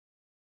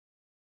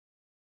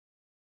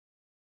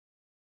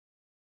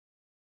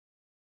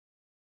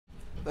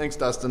Thanks,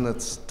 Dustin.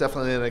 That's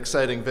definitely an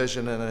exciting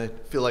vision, and I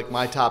feel like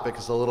my topic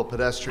is a little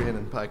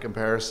pedestrian by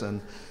comparison.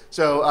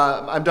 So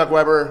I'm Doug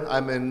Weber.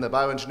 I'm in the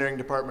bioengineering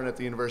department at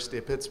the University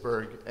of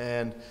Pittsburgh,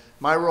 and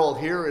my role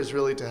here is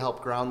really to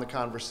help ground the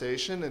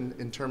conversation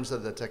in terms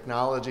of the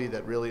technology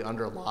that really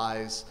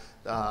underlies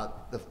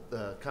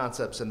the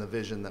concepts and the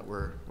vision that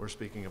we're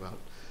speaking about.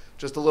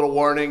 Just a little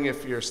warning,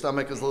 if your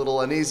stomach is a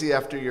little uneasy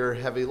after your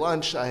heavy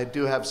lunch, I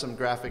do have some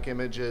graphic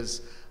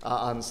images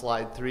on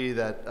slide 3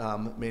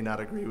 that may not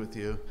agree with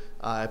you.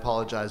 I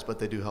apologize, but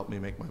they do help me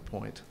make my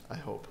point, I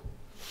hope.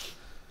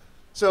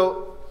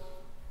 So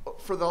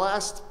for the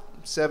last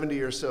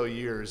 70 or so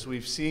years,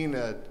 we've seen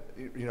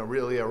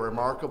really a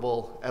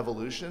remarkable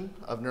evolution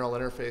of neural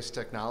interface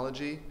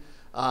technology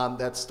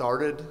that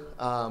started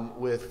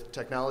with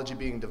technology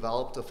being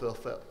developed to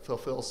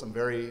fulfill some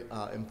very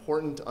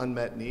important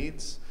unmet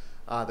needs.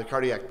 The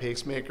cardiac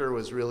pacemaker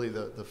was really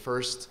the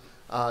first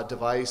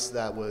device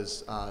that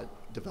was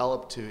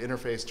developed to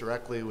interface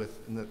directly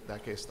with, in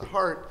that case, the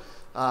heart,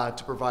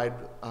 to provide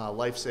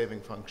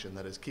life-saving function,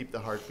 that is, keep the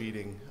heart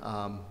beating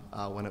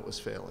when it was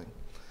failing.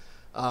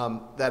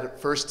 That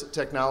first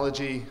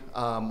technology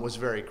was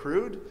very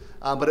crude,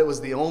 but it was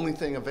the only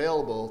thing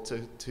available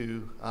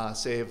to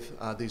save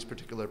these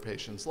particular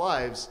patients'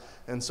 lives,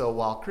 and so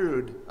while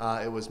crude,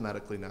 it was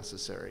medically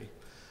necessary.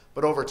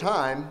 But over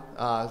time,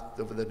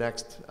 over the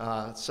next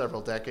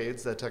several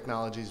decades, the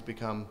technology's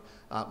become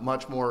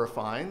much more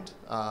refined.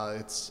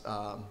 It's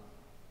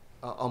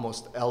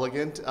almost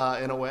elegant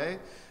in a way.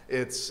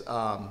 It's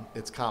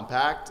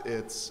compact,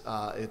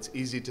 it's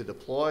easy to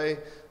deploy,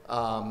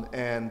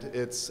 and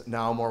it's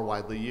now more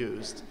widely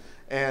used.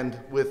 And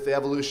with the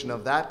evolution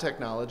of that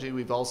technology,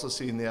 we've also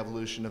seen the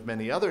evolution of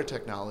many other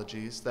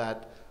technologies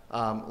that,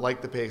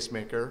 like the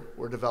pacemaker,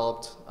 were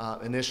developed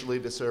initially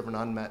to serve an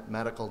unmet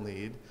medical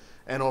need,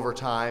 and over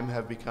time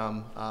have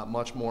become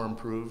much more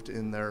improved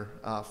in their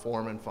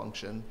form and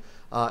function,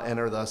 and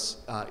are thus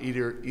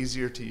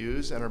easier to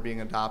use and are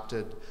being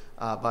adopted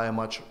by a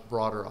much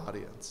broader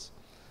audience.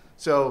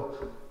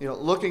 So,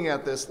 looking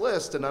at this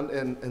list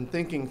and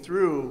thinking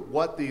through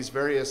what these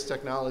various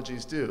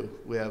technologies do,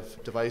 we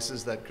have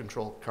devices that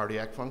control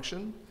cardiac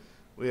function.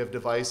 We have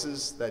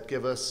devices that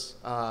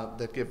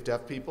give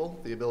deaf people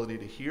the ability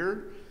to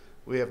hear.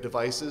 We have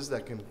devices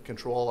that can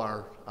control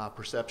our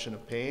perception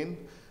of pain.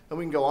 And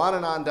we can go on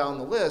and on down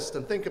the list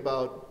and think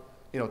about,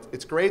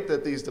 it's great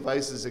that these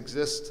devices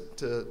exist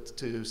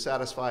to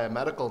satisfy a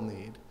medical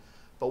need,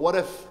 but what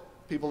if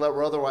people that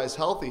were otherwise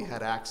healthy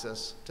had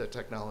access to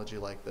technology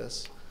like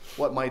this?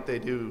 What might they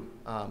do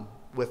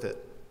with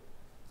it?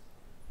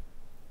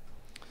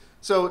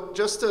 So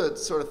just to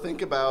sort of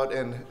think about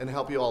and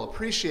help you all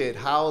appreciate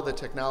how the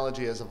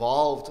technology has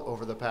evolved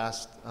over the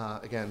past,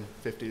 again,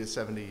 50 to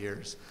 70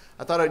 years,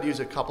 I thought I'd use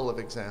a couple of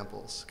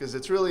examples, because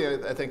it's really,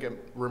 I think,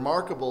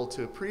 remarkable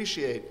to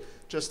appreciate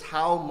just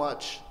how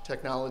much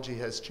technology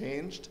has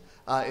changed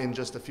in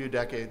just a few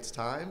decades'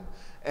 time,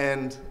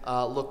 and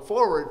look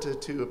forward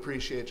to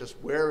appreciate just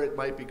where it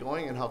might be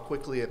going and how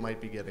quickly it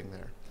might be getting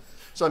there.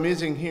 So I'm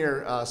using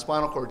here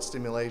spinal cord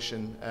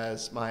stimulation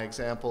as my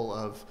example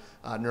of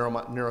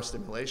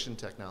neurostimulation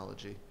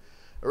technology.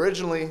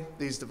 Originally,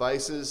 these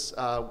devices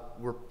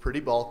were pretty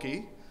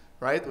bulky,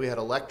 right? We had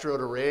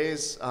electrode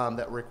arrays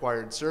that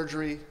required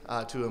surgery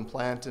to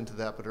implant into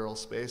the epidural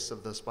space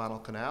of the spinal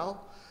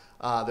canal.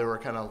 There were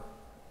kind of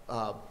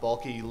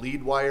bulky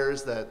lead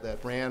wires that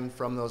ran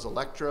from those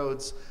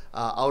electrodes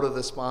out of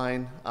the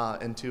spine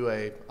into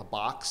a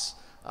box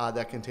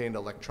that contained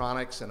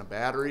electronics and a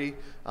battery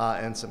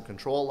and some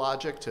control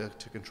logic to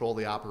control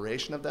the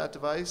operation of that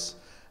device.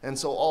 And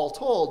so all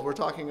told, we're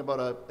talking about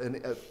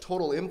a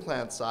total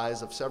implant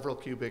size of several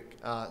cubic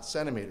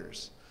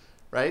centimeters,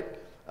 right?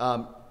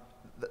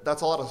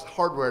 That's a lot of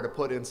hardware to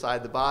put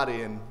inside the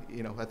body, and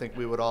I think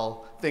we would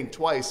all think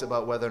twice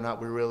about whether or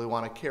not we really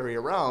want to carry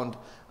around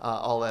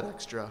all that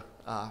extra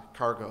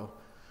cargo.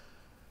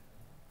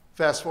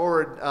 Fast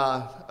forward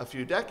a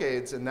few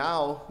decades, and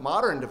now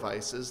modern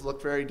devices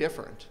look very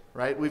different,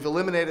 right? We've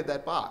eliminated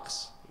that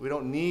box. We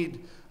don't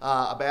need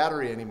a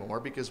battery anymore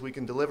because we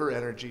can deliver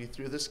energy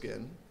through the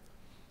skin.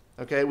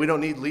 Okay, we don't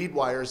need lead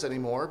wires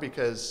anymore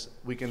because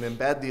we can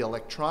embed the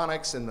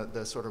electronics and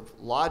the sort of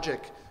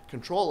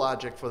control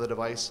logic for the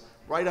device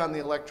right on the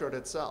electrode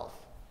itself.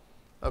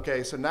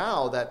 Okay, so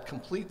now that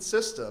complete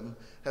system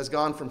has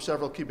gone from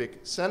several cubic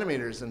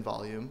centimeters in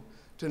volume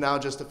to now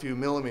just a few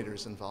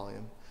millimeters in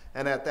volume.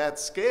 And at that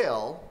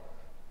scale,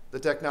 the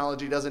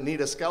technology doesn't need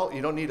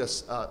you don't need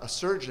a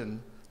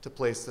surgeon to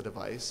place the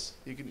device.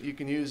 You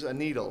can use a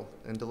needle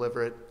and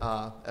deliver it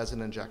as an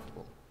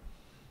injectable.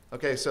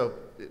 Okay, so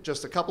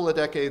just a couple of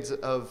decades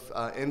of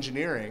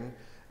engineering,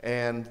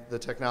 and the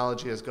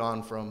technology has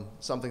gone from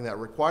something that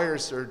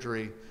requires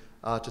surgery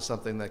to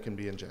something that can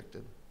be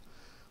injected.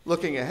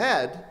 Looking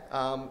ahead,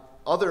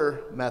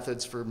 other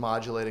methods for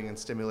modulating and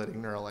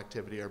stimulating neural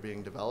activity are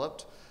being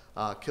developed.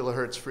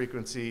 Kilohertz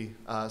frequency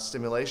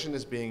stimulation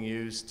is being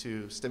used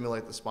to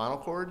stimulate the spinal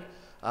cord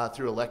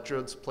through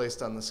electrodes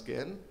placed on the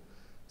skin.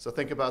 So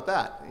think about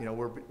that.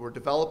 We're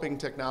developing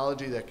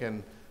technology that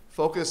can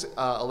focus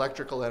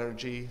electrical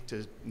energy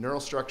to neural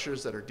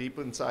structures that are deep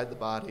inside the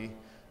body,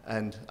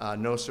 and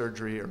no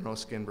surgery or no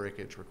skin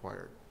breakage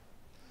required.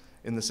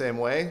 In the same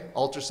way,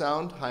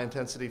 ultrasound,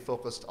 high-intensity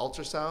focused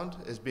ultrasound,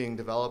 is being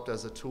developed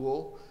as a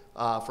tool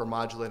for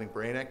modulating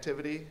brain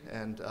activity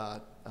and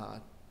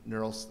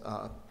neural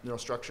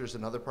structures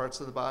in other parts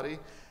of the body.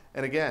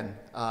 And again,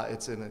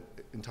 it's an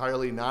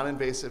entirely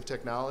non-invasive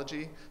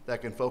technology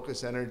that can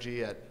focus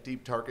energy at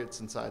deep targets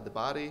inside the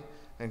body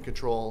and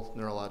control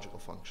neurological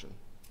function.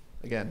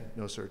 Again,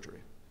 no surgery.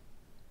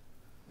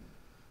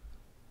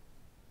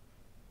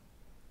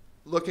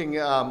 Looking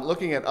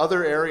at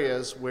other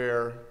areas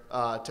where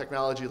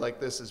technology like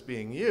this is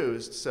being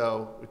used,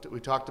 so we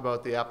talked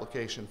about the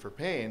application for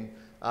pain.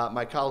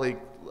 My colleague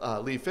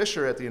Lee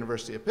Fisher at the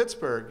University of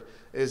Pittsburgh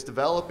is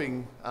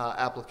developing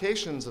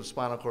applications of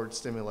spinal cord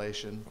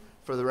stimulation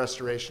for the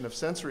restoration of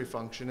sensory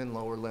function in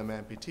lower limb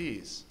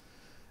amputees.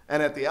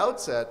 And at the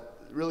outset,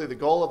 really the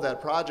goal of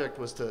that project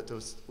was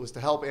to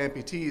help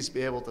amputees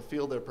be able to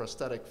feel their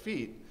prosthetic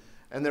feet.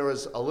 And there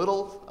was a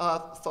little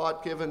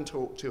thought given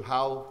to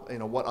how,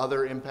 what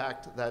other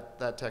impact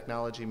that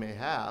technology may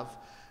have.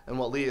 And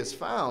what Lee has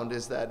found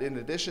is that in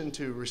addition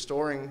to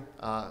restoring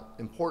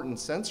important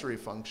sensory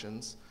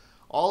functions,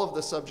 all of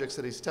the subjects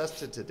that he's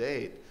tested to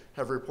date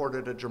have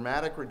reported a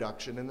dramatic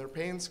reduction in their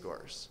pain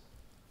scores.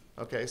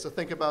 Okay, so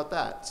think about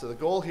that. So the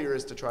goal here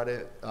is to try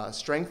to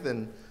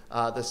strengthen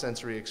the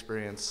sensory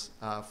experience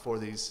for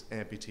these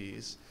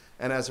amputees.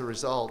 And as a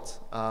result,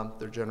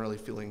 they're generally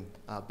feeling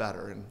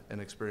better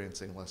and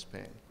experiencing less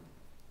pain.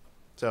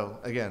 So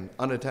again,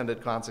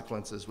 unintended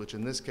consequences, which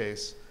in this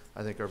case,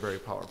 I think are very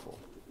powerful.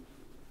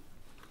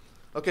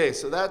 Okay,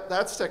 so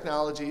that's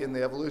technology and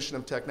the evolution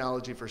of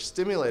technology for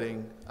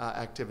stimulating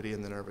activity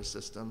in the nervous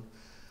system.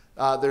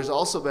 There's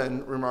also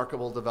been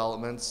remarkable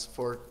developments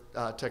for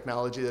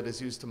technology that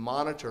is used to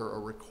monitor or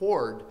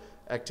record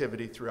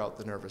activity throughout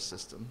the nervous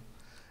system.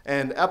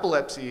 And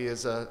epilepsy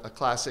is a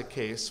classic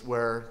case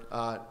where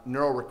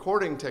neural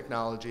recording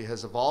technology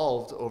has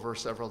evolved over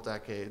several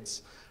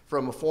decades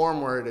from a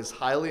form where it is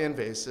highly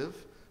invasive.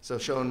 So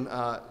shown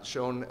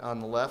on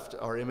the left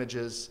are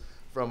images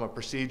from a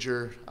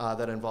procedure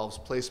that involves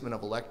placement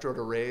of electrode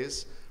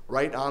arrays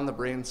right on the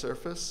brain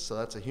surface. So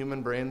that's a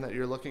human brain that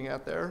you're looking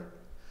at there.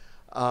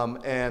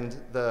 And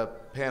the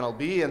panel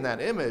B in that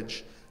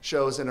image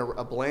shows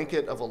a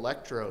blanket of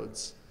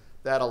electrodes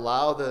that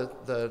allow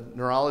the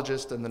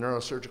neurologist and the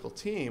neurosurgical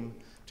team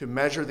to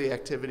measure the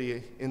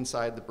activity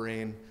inside the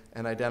brain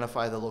and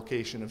identify the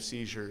location of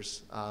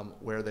seizures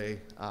where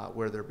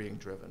they're being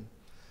driven.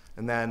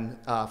 And then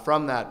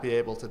from that, be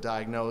able to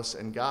diagnose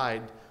and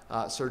guide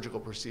surgical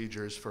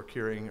procedures for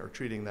curing or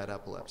treating that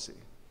epilepsy.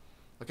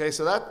 Okay,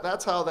 so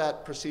that's how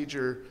that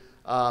procedure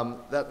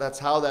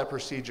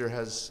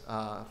has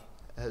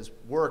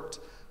worked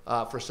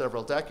for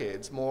several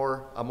decades. A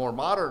more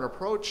modern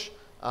approach,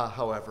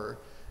 however,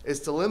 is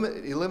to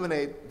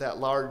eliminate that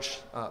large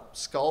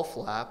skull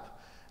flap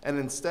and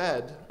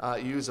instead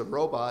use a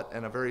robot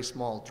and a very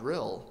small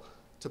drill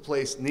to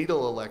place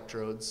needle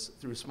electrodes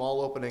through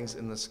small openings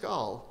in the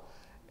skull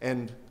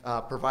and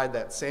provide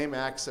that same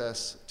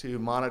access to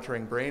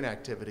monitoring brain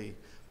activity,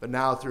 but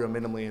now through a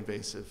minimally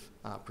invasive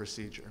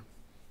procedure.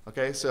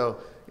 Okay, so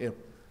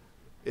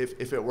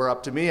if it were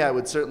up to me, I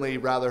would certainly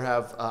rather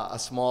have a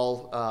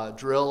small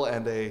drill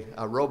and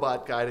a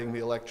robot guiding the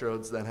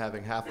electrodes than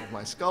having half of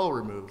my skull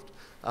removed.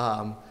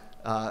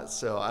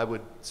 So I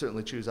would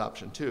certainly choose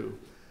option 2.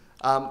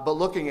 But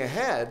looking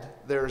ahead,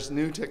 there's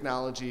new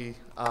technology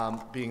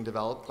being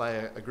developed by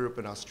a group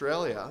in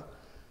Australia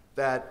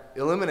that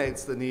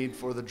eliminates the need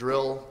for the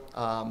drill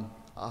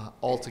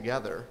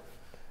altogether.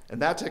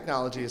 And that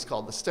technology is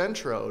called the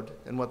Stentrode.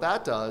 And what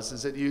that does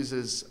is it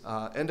uses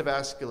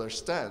endovascular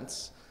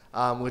stents,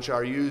 which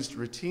are used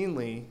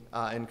routinely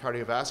in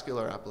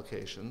cardiovascular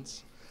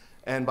applications.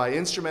 And by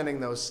instrumenting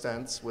those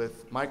stents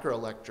with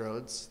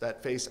microelectrodes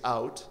that face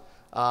out,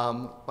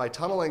 by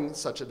tunneling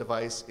such a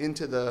device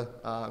into the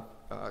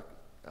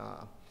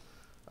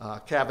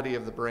cavity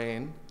of the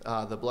brain,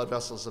 the blood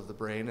vessels of the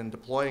brain, and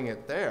deploying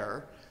it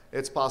there,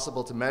 it's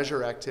possible to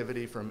measure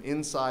activity from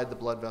inside the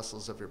blood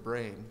vessels of your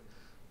brain,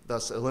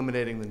 thus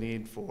eliminating the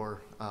need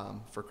for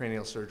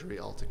cranial surgery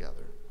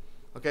altogether.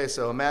 Okay,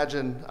 so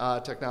imagine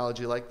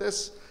technology like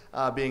this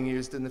being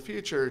used in the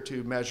future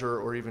to measure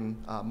or even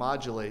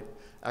modulate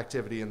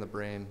activity in the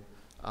brain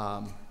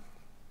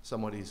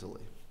somewhat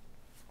easily.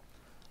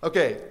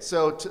 Okay,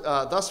 so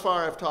thus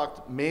far I've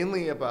talked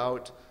mainly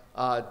about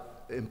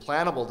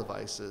implantable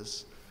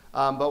devices,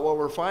 but what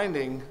we're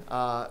finding,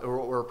 or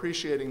what we're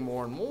appreciating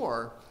more and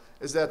more,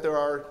 is that there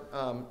are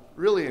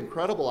really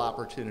incredible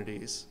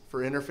opportunities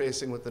for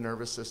interfacing with the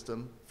nervous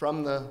system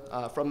from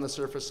the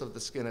surface of the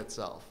skin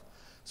itself.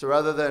 So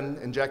rather than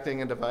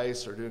injecting a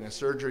device or doing a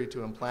surgery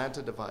to implant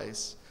a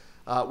device,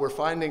 we're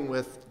finding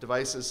with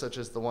devices such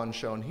as the one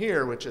shown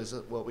here, which is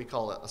what we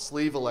call a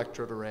sleeve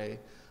electrode array,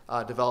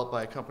 developed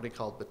by a company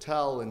called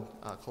Battelle in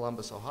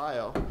Columbus,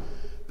 Ohio,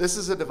 This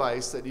is a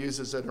device that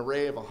uses an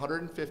array of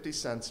 150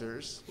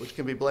 sensors, which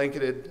can be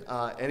blanketed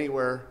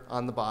anywhere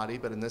on the body,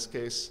 but in this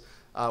case,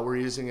 we're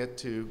using it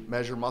to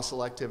measure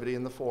muscle activity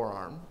in the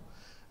forearm.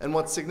 And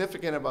what's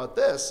significant about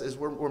this is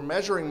we're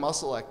measuring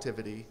muscle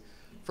activity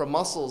from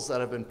muscles that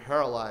have been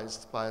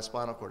paralyzed by a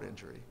spinal cord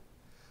injury.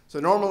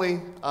 So normally,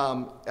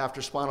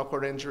 after spinal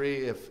cord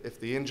injury, if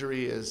the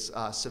injury is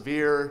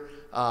severe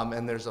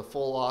and there's a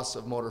full loss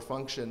of motor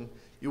function,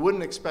 you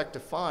wouldn't expect to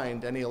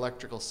find any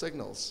electrical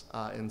signals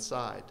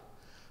inside.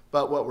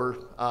 But what we're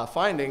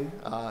finding,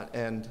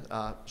 and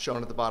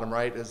shown at the bottom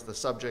right, is the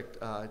subject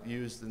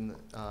used in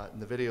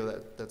the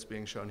video that's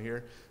being shown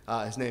here.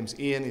 His name's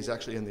Ian. He's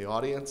actually in the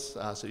audience,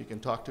 so you can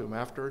talk to him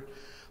after.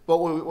 But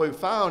what we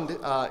found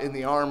in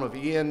the arm of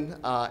Ian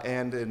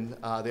and in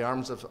the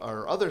arms of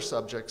our other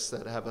subjects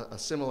that have a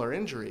similar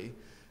injury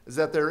is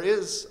that there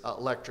is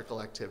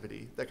electrical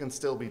activity that can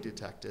still be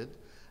detected.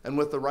 And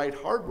with the right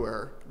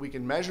hardware, we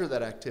can measure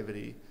that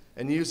activity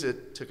and use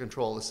it to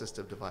control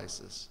assistive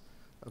devices.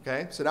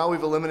 Okay, so now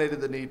we've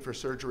eliminated the need for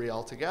surgery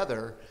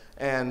altogether,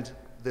 and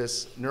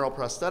this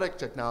neuroprosthetic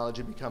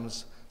technology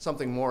becomes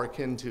something more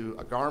akin to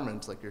a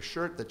garment, like your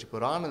shirt that you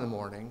put on in the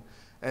morning,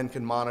 and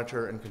can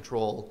monitor and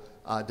control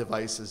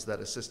devices that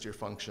assist your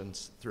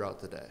functions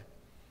throughout the day.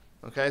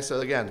 Okay,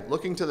 so again,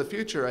 looking to the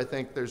future, I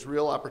think there's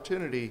real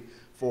opportunity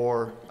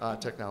for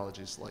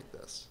technologies like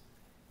this.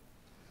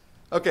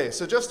 Okay,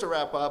 so just to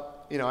wrap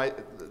up,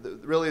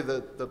 really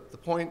the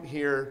point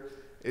here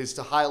is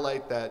to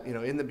highlight that,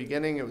 in the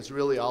beginning, it was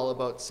really all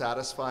about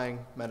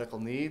satisfying medical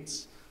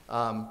needs,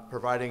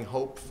 providing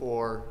hope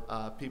for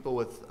people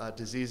with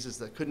diseases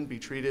that couldn't be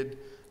treated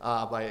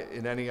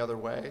in any other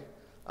way.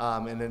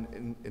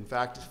 And in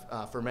fact,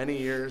 for many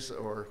years,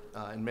 or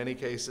in many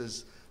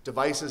cases,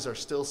 devices are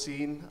still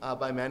seen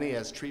by many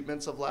as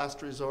treatments of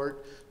last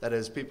resort. That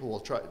is, people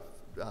will try,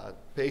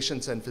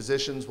 patients and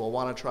physicians will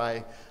want to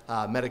try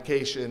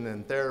medication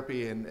and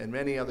therapy and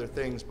many other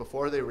things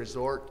before they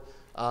resort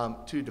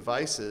to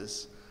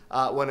devices,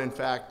 when in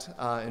fact,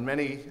 in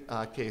many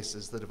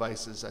cases, the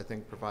devices, I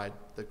think, provide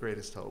the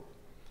greatest hope.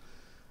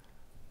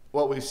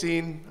 What we've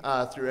seen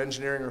through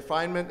engineering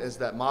refinement is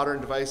that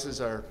modern devices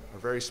are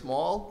very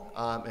small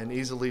and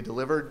easily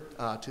delivered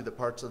to the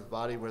parts of the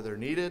body where they're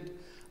needed,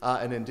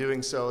 and in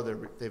doing so,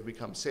 they've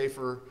become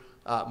safer,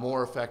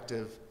 more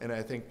effective, and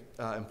I think,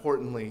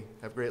 importantly,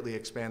 have greatly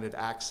expanded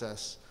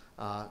access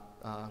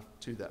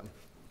to them.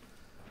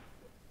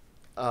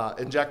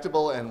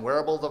 Injectable and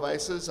wearable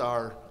devices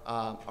are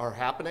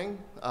happening.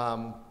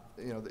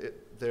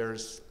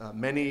 There's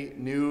many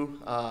new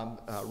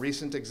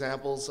recent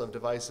examples of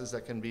devices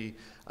that can be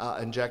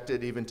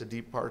injected even to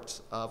deep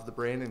parts of the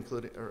brain,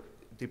 or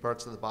deep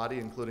parts of the body,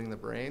 including the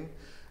brain.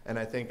 And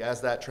I think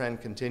as that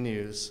trend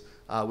continues,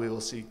 we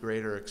will see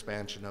greater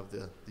expansion of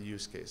the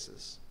use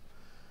cases.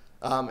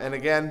 And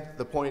again,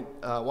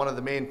 one of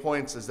the main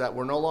points is that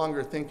we're no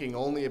longer thinking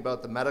only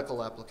about the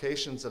medical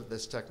applications of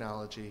this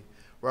technology.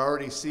 We're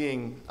already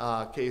seeing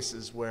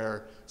cases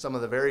where some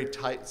of the very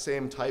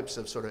same types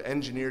of sort of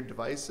engineered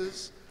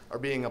devices are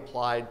being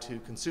applied to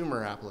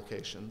consumer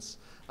applications.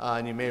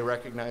 And you may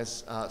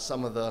recognize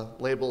some of the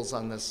labels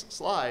on this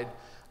slide.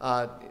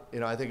 I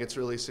think it's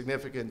really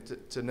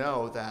significant to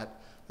know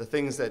that the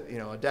things that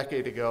a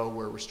decade ago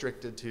were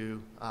restricted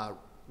to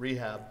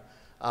rehab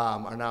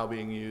are now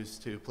being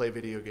used to play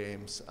video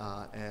games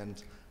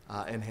and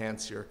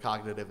enhance your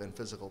cognitive and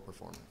physical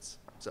performance.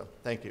 So,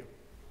 thank you.